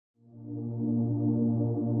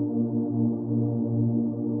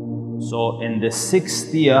So in the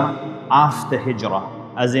 6th year after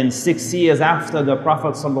Hijrah, as in 6 years after the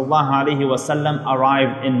Prophet ﷺ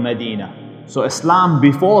arrived in Medina. So Islam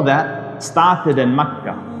before that started in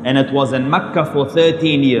Mecca, and it was in Mecca for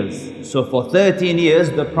 13 years. So for 13 years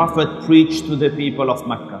the Prophet preached to the people of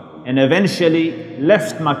Mecca, and eventually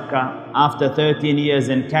left Mecca after 13 years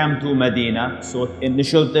and came to Medina. So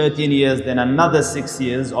initial 13 years, then another 6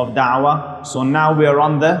 years of da'wah. So now we are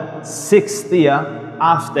on the 6th year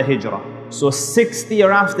after Hijrah. So 6th year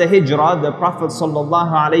after Hijrah, the Prophet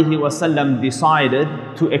ﷺ decided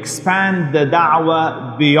to expand the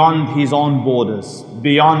da'wah beyond his own borders,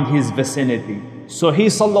 beyond his vicinity. So he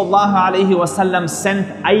ﷺ sent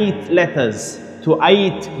 8 letters to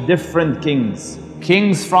 8 different kings.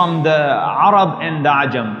 Kings from the Arab and the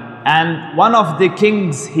Ajam. And one of the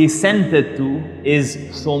kings he sent it to is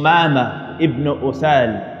Thumama ibn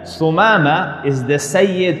Uthal. Thumama is the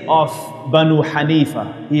Sayyid of Banu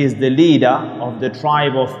Hanifa. He is the leader of the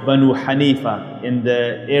tribe of Banu Hanifa in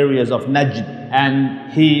the areas of Najd.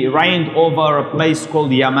 And he reigned over a place called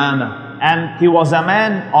Yamama. And he was a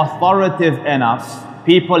man authoritative enough.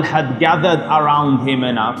 People had gathered around him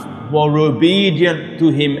enough, were obedient to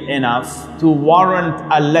him enough to warrant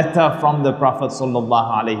a letter from the Prophet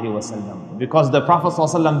ﷺ. Because the Prophet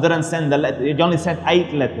ﷺ didn't send the letter, he only sent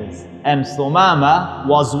 8 letters. And Thumama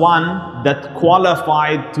was one that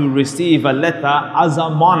qualified to receive a letter as a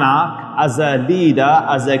monarch, as a leader,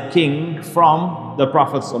 as a king from the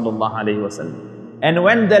Prophet ﷺ. And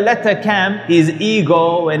when the letter came, his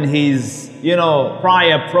ego and his,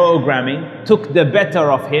 prior programming took the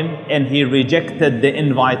better of him, and he rejected the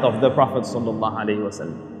invite of the Prophet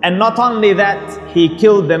ﷺ. And not only that, he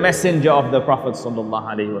killed the messenger of the Prophet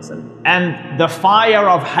ﷺ. And the fire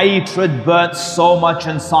of hatred burnt so much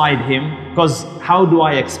inside him, because how do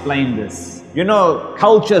I explain this?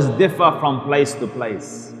 Cultures differ from place to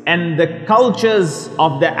place. And the cultures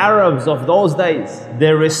of the Arabs of those days,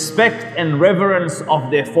 their respect and reverence of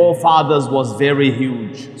their forefathers was very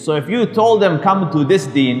huge. So if you told them, come to this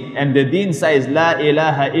deen, and the deen says, La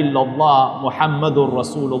ilaha illallah Muhammadur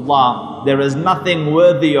Rasulullah, there is nothing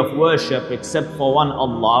worthy of worship except for one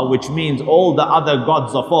Allah, which means all the other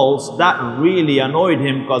gods are false, that really annoyed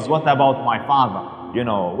him, because what about my father?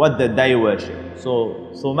 What did they worship? So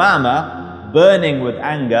Thumama, burning with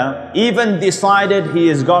anger, even decided he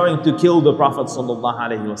is going to kill the Prophet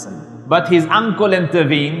ﷺ. But his uncle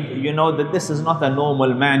intervened. That this is not a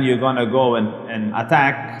normal man you're going to go and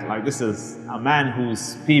attack. Like, this is a man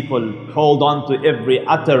whose people hold on to every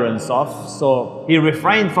utterance of. So he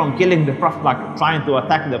refrained from killing the Prophet, like trying to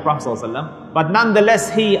attack the Prophet ﷺ. But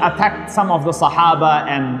nonetheless, he attacked some of the Sahaba,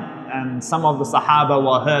 and some of the Sahaba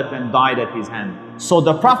were hurt and died at his hand. So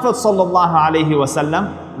the Prophet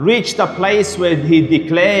ﷺ reached a place where he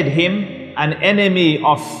declared him an enemy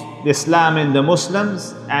of Islam and the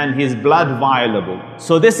Muslims, and his blood violable.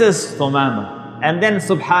 So this is Thumama. And then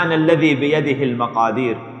Subhanalladhi biyadihi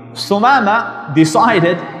al-maqadir. Thumama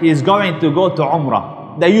decided he is going to go to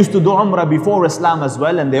Umrah. They used to do Umrah before Islam as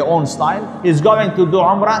well, in their own style. He's going to do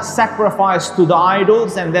Umrah, sacrifice to the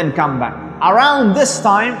idols, and then come back. Around this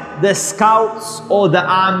time, the scouts or the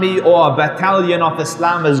army or a battalion of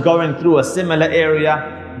Islam is going through a similar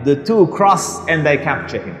area. The two cross and they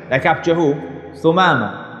capture him. They capture who?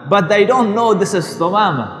 Thumama. But they don't know this is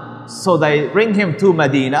Thumama. So they bring him to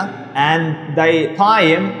Medina and they tie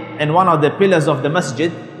him in one of the pillars of the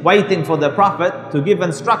masjid, waiting for the Prophet to give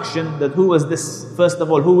instruction that who is this, first of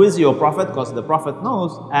all, who is your Prophet, because the Prophet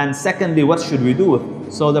knows, and secondly, what should we do with him?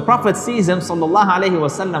 So the Prophet sees him sallallahu alaihi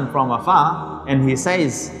wasallam from afar, and he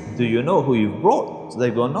says, do you know who you've brought? So they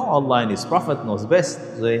go, no, Allah and His Prophet knows best.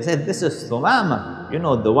 So he said, this is Thumama,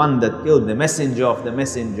 the one that killed the messenger of the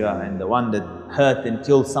messenger, and the one that hurt and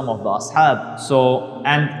killed some of the ashab. So,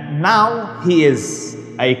 and now he is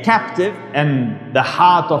a captive in the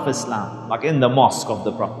heart of Islam, like in the mosque of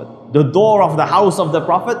the Prophet. The door of the house of the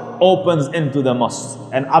Prophet opens into the mosque,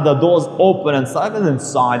 and other doors open inside and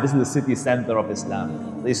inside. This is the city center of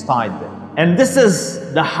Islam. He's tied there. And this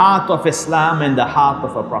is the heart of Islam and the heart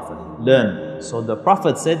of a Prophet. Learn. So the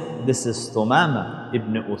Prophet said, this is Thumama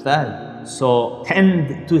ibn Uthal. So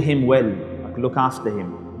tend to him well, like look after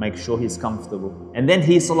him. Make sure he's comfortable. And then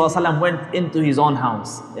he ﷺ went into his own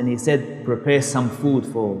house and he said, prepare some food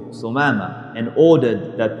for Thumama, and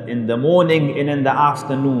ordered that in the morning and in the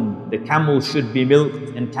afternoon the camel should be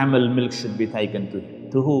milked and camel milk should be taken to him.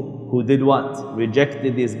 To who? Who did what?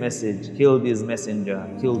 Rejected his message, killed his messenger,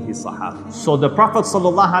 killed his sahaba. So the Prophet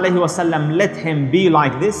ﷺ let him be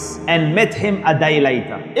like this and met him a day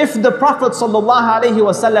later. If the Prophet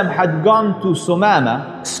ﷺ had gone to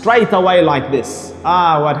Thumama straight away like this,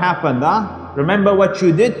 what happened? remember what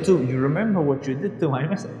you did to, you remember what you did to my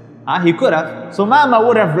messenger? He could have. So Sumama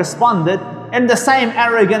would have responded in the same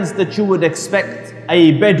arrogance that you would expect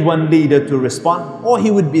a Bedouin leader to respond, or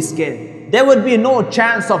he would be scared. There would be no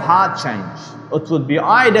chance of heart change. It would be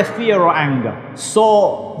either fear or anger.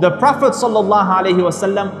 So the Prophet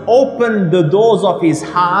ﷺ opened the doors of his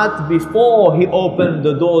heart before he opened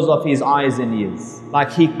the doors of his eyes and ears.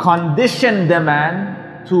 Like he conditioned the man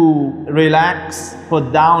to relax,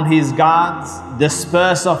 put down his guards,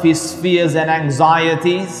 disperse of his fears and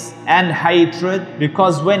anxieties and hatred,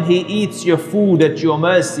 because when he eats your food at your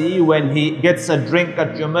mercy, when he gets a drink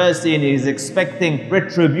at your mercy and he's expecting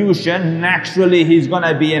retribution, naturally he's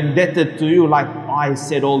gonna be indebted to you. Like, I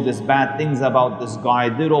said all these bad things about this guy,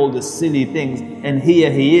 did all these silly things, and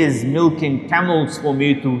here he is milking camels for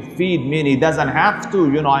me to feed me, and he doesn't have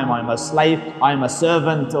to. You know, I'm a slave, I'm a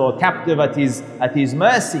servant or captive at his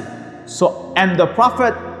mercy. So, and the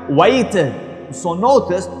Prophet waited. So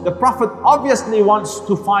notice, the Prophet obviously wants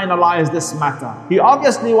to finalize this matter. He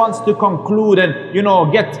obviously wants to conclude and, you know,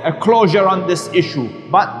 get a closure on this issue.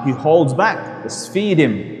 But he holds back. Just feed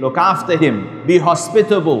him, look after him, be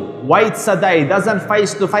hospitable, waits a day, doesn't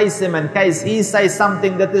face to face him in case he says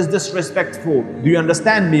something that is disrespectful. Do you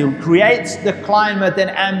understand me? Creates the climate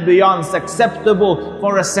and ambience acceptable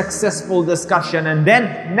for a successful discussion. And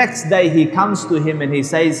then next day he comes to him and he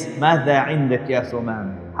says, ماذا عندك يا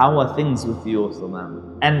ثمام? How are things with you,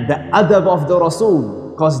 Assalaamu? And the adab of the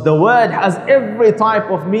Rasul, because the word has every type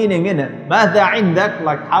of meaning in it. ماذا عندك?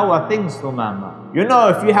 Like, how are things, Assalaamu? You know,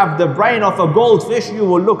 if you have the brain of a goldfish, you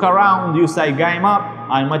will look around, you say, game up,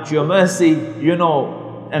 I'm at your mercy. You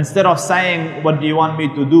know, instead of saying, what do you want me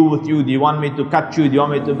to do with you? Do you want me to cut you? Do you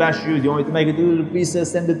want me to bash you? Do you want me to make it into little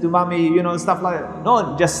pieces, send it to mommy? You know, stuff like that.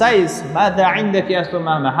 No, just says, ماذا عندك يا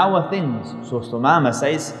ثمامة? How are things? So Thumama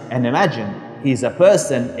says, and imagine, he's a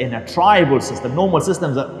person in a tribal system. Normal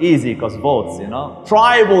systems are easy because votes, you know.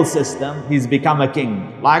 Tribal system, he's become a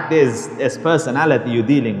king. Like there's personality you're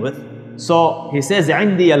dealing with. So he says,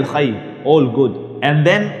 عندي الخير, all good. And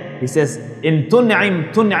then he says, إن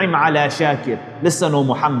تنعم تنعم على شاكر. Listen, O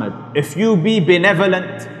Muhammad, if you be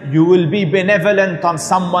benevolent, you will be benevolent on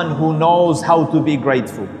someone who knows how to be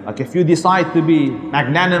grateful. Like if you decide to be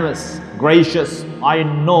magnanimous, gracious, I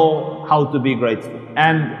know how to be grateful.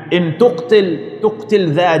 And in تقتل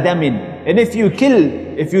تقتل ذا دم. And if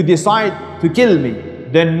you decide to kill me,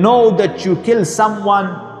 then know that you kill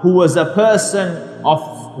someone who was a person of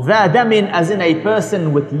ذا دم, as in a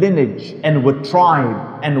person with lineage and with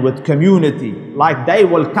tribe and with community. Like they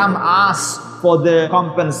will come ask for the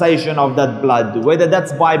compensation of that blood, whether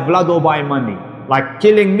that's by blood or by money. Like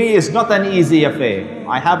killing me is not an easy affair.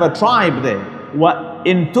 I have a tribe there.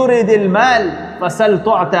 وَإِن تُرِدِ الْمَالِ فَسَلْ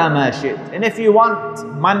تُعْتَى مَا شِئْتَ. And if you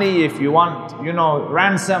want money, if you want, you know,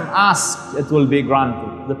 ransom, ask, it will be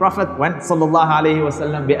granted. The Prophet went, sallallahu alayhi wa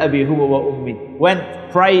sallam, بِأَبِي هُوَ وَأُمِّي.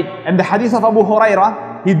 Went, prayed. And the hadith of Abu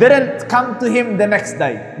Hurairah, he didn't come to him the next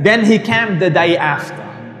day. Then he came the day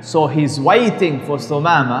after. So he's waiting for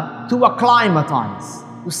Thumama to acclimatize,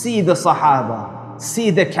 to see the Sahaba,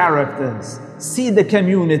 see the characters, see the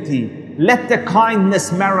community. Let the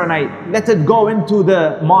kindness marinate. Let it go into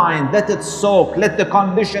the mind. Let it soak. Let the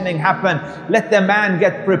conditioning happen. Let the man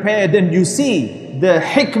get prepared. And you see the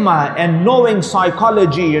hikmah and knowing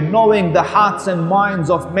psychology and knowing the hearts and minds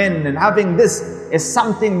of men and having this is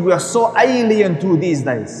something we are so alien to these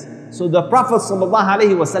days. So the Prophet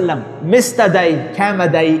ﷺ missed a day, came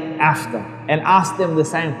a day after and asked him the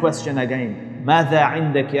same question again. ماذا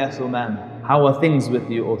عندك يا ثمامة? How are things with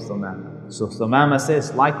you, O Thumama? So Thumama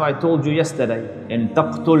says, like I told you yesterday, in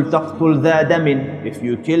taqtul taqtul dha damin. If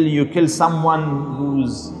you kill someone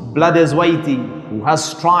whose blood is weighty, who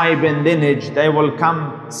has tribe and lineage, they will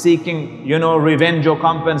come seeking, you know, revenge or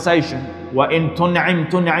compensation. وَإِن تُنْعِمْ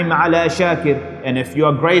تُنْعِمْ عَلَى شَاكِرٍ. And if you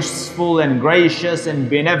are graceful and gracious and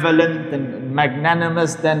benevolent and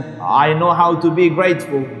magnanimous, then I know how to be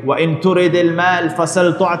grateful. وَإِن تُرِدِ الْمَالِ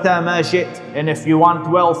فَسَلْ تُعْتَى مَا شِئْتَ. And if you want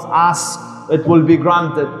wealth, ask, it will be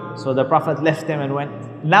granted. So the Prophet left him and went.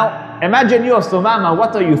 Now, imagine you, Thumama,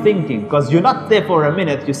 what are you thinking? Because you're not there for a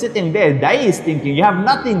minute, you're sitting there days thinking. You have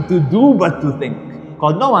nothing to do but to think.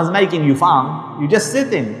 Because no one's making you farm, you're just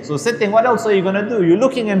sitting. So sitting, what else are you going to do? You're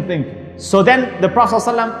looking and thinking. So then the Prophet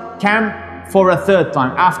ﷺ came for a third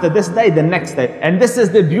time. After this day, the next day. And this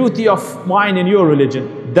is the beauty of mine in your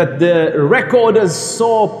religion, that the record is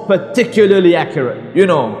so particularly accurate. You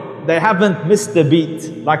know, they haven't missed a beat.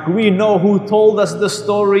 Like, we know who told us the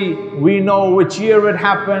story, we know which year it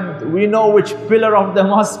happened, we know which pillar of the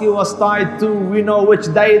mosque he was tied to, we know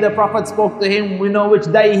which day the Prophet spoke to him, we know which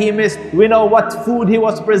day he missed, we know what food he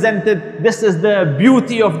was presented. This is the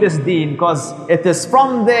beauty of this deen, because it is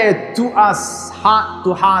from there to us, heart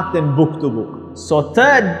to heart and book to book. So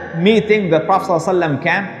third meeting, the Prophet ﷺ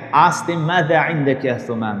came, asked him, ماذا عندك يا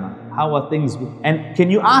ثمامة? How are things? And can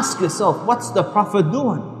you ask yourself, what's the Prophet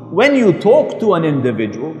doing? When you talk to an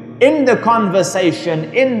individual, in the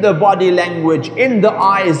conversation, in the body language, in the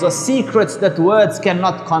eyes, are secrets that words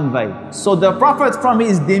cannot convey. So the Prophet from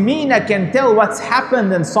his demeanor can tell what's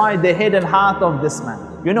happened inside the head and heart of this man.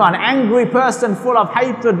 You know, an angry person full of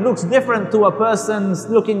hatred looks different to a person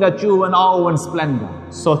looking at you in awe and splendor.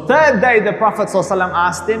 So third day the Prophet ﷺ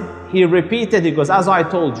asked him, he repeated, he goes, as I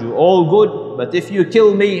told you, all good, but if you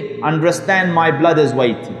kill me, understand my blood is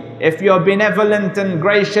weighty. If you're benevolent and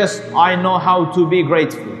gracious, I know how to be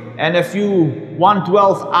grateful. And if you want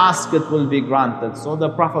wealth, ask, it will be granted. So the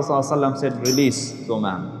Prophet ﷺ said, release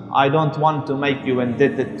Thumam. I don't want to make you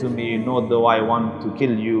indebted to me, nor do I want to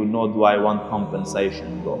kill you, nor do I want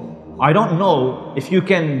compensation. Go. I don't know if you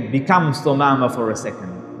can become Thumama for a second.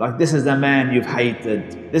 Like, this is the man you've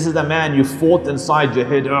hated. This is the man you fought inside your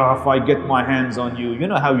head. Oh, if I get my hands on you. You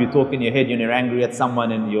know how you talk in your head when you're angry at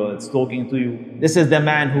someone and it's talking to you. This is the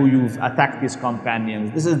man who you've attacked his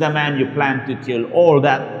companions. This is the man you plan to kill. All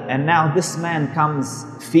that. And now this man comes,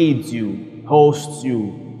 feeds you, hosts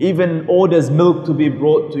you, even orders milk to be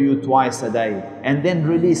brought to you twice a day, and then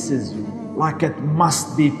releases you. Like, it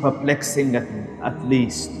must be perplexing at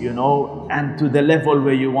least, you know, and to the level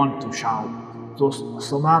where you want to shout. So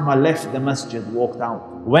Thumama left the masjid, walked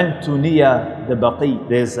out, went to near the Baqi.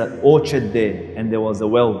 There's an orchard there and there was a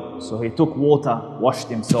well. So he took water, washed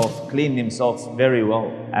himself, cleaned himself very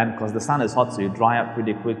well. And because the sun is hot, so you dry up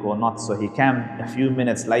pretty quick or not. So he came a few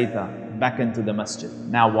minutes later back into the masjid,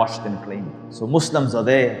 now washed and cleaned. So Muslims are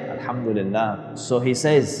there, alhamdulillah. So he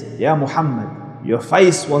says, Ya Muhammad, your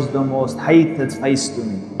face was the most hated face to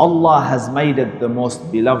me. Allah has made it the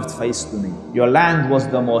most beloved face to me. Your land was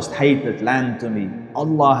the most hated land to me.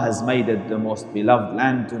 Allah has made it the most beloved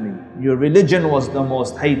land to me. Your religion was the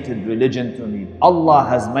most hated religion to me. Allah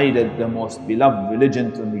has made it the most beloved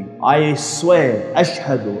religion to me. I swear,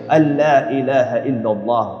 Ashhadu an la ilaha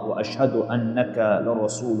illallah wa ashhadu annaka la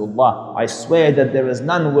Rasulullah. I swear that there is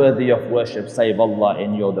none worthy of worship save Allah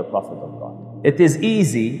and you're the Prophet of God. It is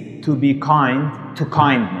easy to be kind to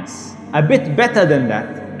kindness. A bit better than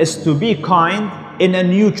that is to be kind in a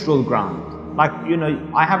neutral ground. Like, you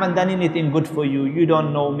know, I haven't done anything good for you, you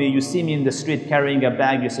don't know me, you see me in the street carrying a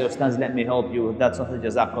bag, you say, Ustadh, let me help you, that's not a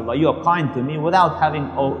jazakallah. You're kind to me without having,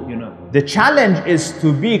 oh, you know. The challenge is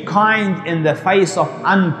to be kind in the face of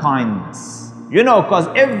unkindness. You know, because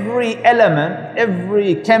every element,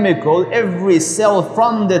 every chemical, every cell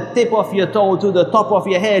from the tip of your toe to the top of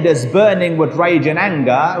your head is burning with rage and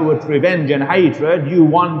anger, with revenge and hatred. You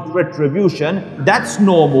want retribution. That's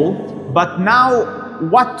normal. But now,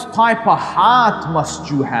 what type of heart must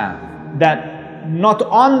you have that not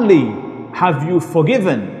only have you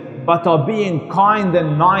forgiven, but are being kind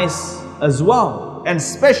and nice as well? And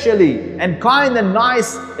especially, and kind and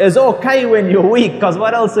nice is okay when you're weak, because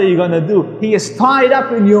what else are you going to do? He is tied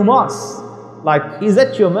up in your mosque. Like, he's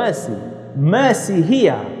at your mercy. Mercy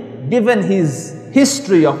here, given his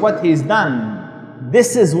history of what he's done,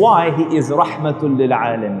 this is why he is Rahmatul lil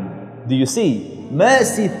Alameen. Do you see?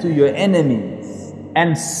 Mercy to your enemies.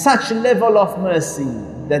 And such level of mercy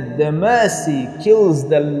that the mercy kills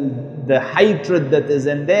the hatred that is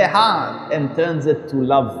in their heart and turns it to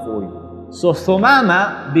love for you. So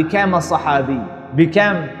Thumama became a Sahabi,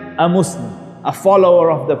 became a Muslim, a follower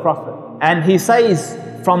of the Prophet. And he says,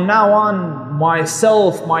 from now on,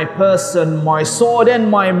 myself, my person, my sword and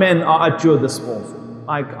my men are at your disposal.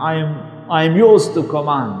 Like, I am yours to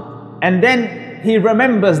command. And then he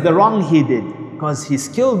remembers the wrong he did, because he's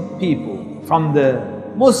killed people from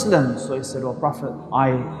the Muslims. So he said, oh Prophet,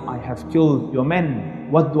 I have killed your men.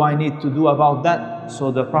 What do I need to do about that?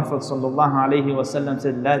 So the Prophet ﷺ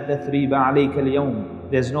said, لا تثريب عليك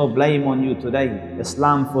اليوم. There's no blame on you today.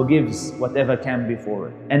 Islam forgives whatever came before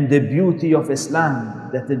it. And the beauty of Islam,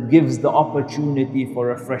 that it gives the opportunity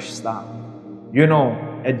for a fresh start. You know,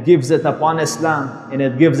 it gives it upon Islam, and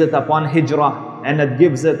it gives it upon Hijrah, and it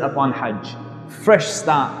gives it upon Hajj. Fresh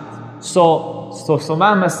start. So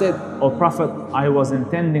Thumama said, oh Prophet, I was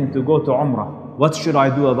intending to go to Umrah. What should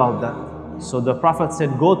I do about that? So the Prophet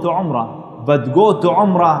said, go to Umrah, but go to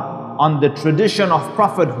Umrah on the tradition of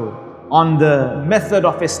prophethood, on the method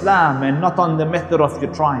of Islam and not on the method of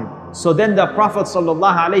your tribe. So then the Prophet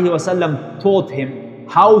ﷺ taught him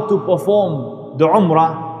how to perform the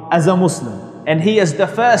Umrah as a Muslim. And he is the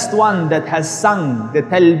first one that has sung the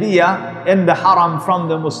Talbiyah in the Haram from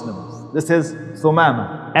the Muslims. This is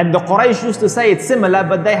Thumama. And the Quraysh used to say it's similar,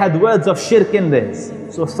 but they had words of shirk in this.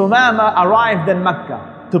 So Thumama arrived in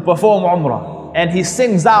Mecca to perform Umrah. And he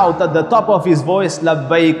sings out at the top of his voice,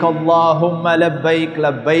 Labbaik Allahumma labbaik,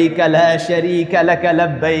 labbaik la sharika laka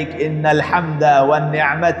labbaik, innal hamda wal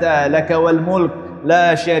ni'mata laka wal mulk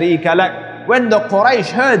la sharika lak. When the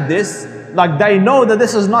Quraysh heard this, like they know that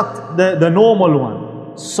this is not the normal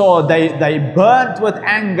one. So they burnt with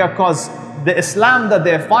anger because the Islam that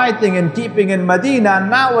they're fighting and keeping in Medina, and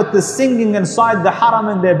now with the singing inside the Haram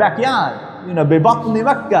in their backyard, you know, bibatni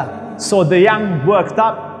Makkah. So the young worked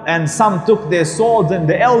up, and some took their swords, and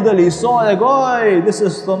the elderly saw, like, oi, this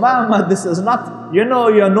is Thumama, this is not, you know,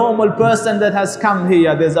 your normal person that has come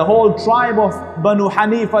here. There's a whole tribe of Banu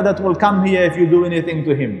Hanifa that will come here if you do anything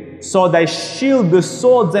to him. So they shielded the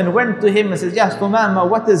swords and went to him and said, yes, Thumama,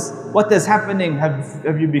 what is happening?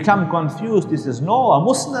 Have you become confused? He says, no, a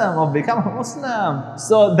Muslim, I've become a Muslim.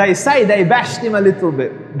 So they say they bashed him a little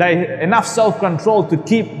bit. They enough self-control to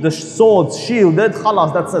keep the swords shielded.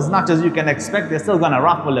 Khalas, that's as much as you can expect. They're still going to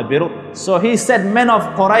ruffle a bit. So he said, men of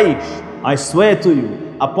Quraysh, I swear to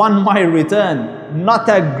you, upon my return, not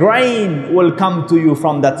a grain will come to you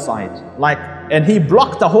from that side. And he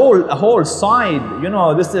blocked a whole side. You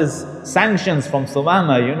know, this is sanctions from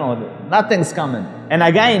Thumama, you know, nothing's coming. And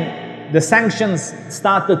again, the sanctions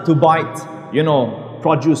started to bite, you know,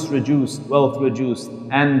 produce reduced, wealth reduced,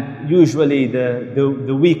 and usually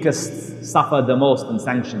the weakest suffer the most in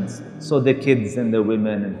sanctions. So the kids and the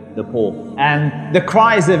women and the poor. And the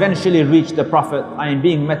cries eventually reached the Prophet. I am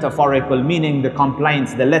being metaphorical, meaning the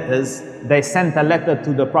complaints, the letters. They sent a letter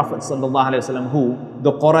to the Prophet ﷺ, who?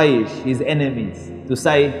 The Quraysh, his enemies, to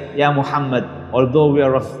say, Ya Muhammad, although we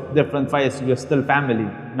are of different faiths, we are still family.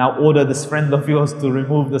 Now order this friend of yours to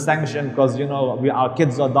remove the sanction because, you know, our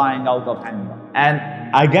kids are dying out of hunger. And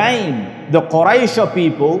again, the Quraysh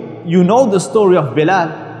people, you know the story of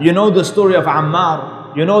Bilal, you know the story of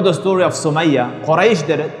Ammar, you know the story of Sumayya. Quraysh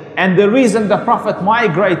did it. And the reason the Prophet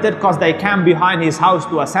migrated, because they came behind his house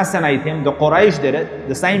to assassinate him. The Quraysh did it,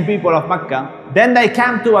 the same people of Mecca. Then they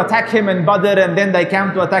came to attack him in Badr, and then they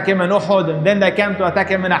came to attack him in Uhud, and then they came to attack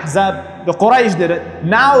him in Ahzab. The Quraysh did it.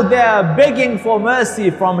 Now they are begging for mercy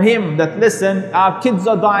from him that, listen, our kids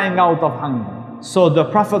are dying out of hunger. So the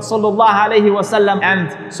Prophet ﷺ, and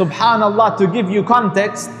subhanallah, to give you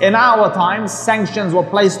context, in our times, sanctions were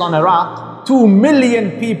placed on Iraq. 2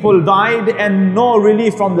 million people died and no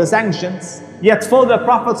relief from the sanctions. Yet for the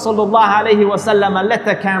Prophet ﷺ, a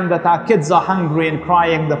letter came that our kids are hungry and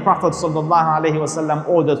crying. The Prophet ﷺ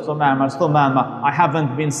ordered Thumama, I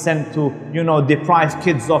haven't been sent to, you know, deprive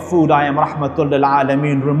kids of food. I am Rahmatullahi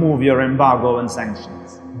Alameen. Remove your embargo and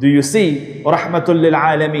sanctions. Do you see? Rahmatullahi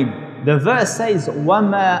Alameen. The verse says,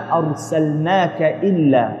 وَمَا أَرْسَلْنَاكَ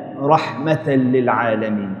إِلَّا رَحْمَةً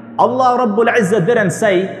لِلْعَالَمِينَ. Allah Rabbul Izzah didn't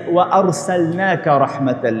say, وَأَرْسَلْنَاكَ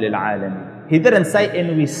رَحْمَةً لِلْعَالَمِينَ. He didn't say,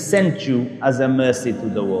 and we sent you as a mercy to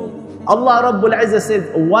the world. Allah Rabbul Izzah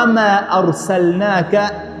said, وَمَا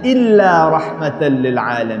أَرْسَلْنَاكَ إِلَّا رَحْمَةً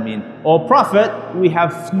لِلْعَالَمِينَ. O Prophet, we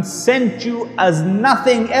have sent you as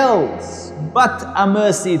nothing else but a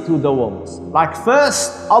mercy to the world. Like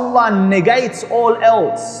first, Allah negates all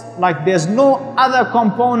else. Like there's no other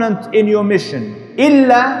component in your mission.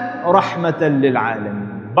 إِلَّا رَحْمَةً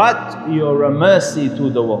لِلْعَالَمِينَ. But you're a mercy to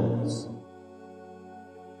the world.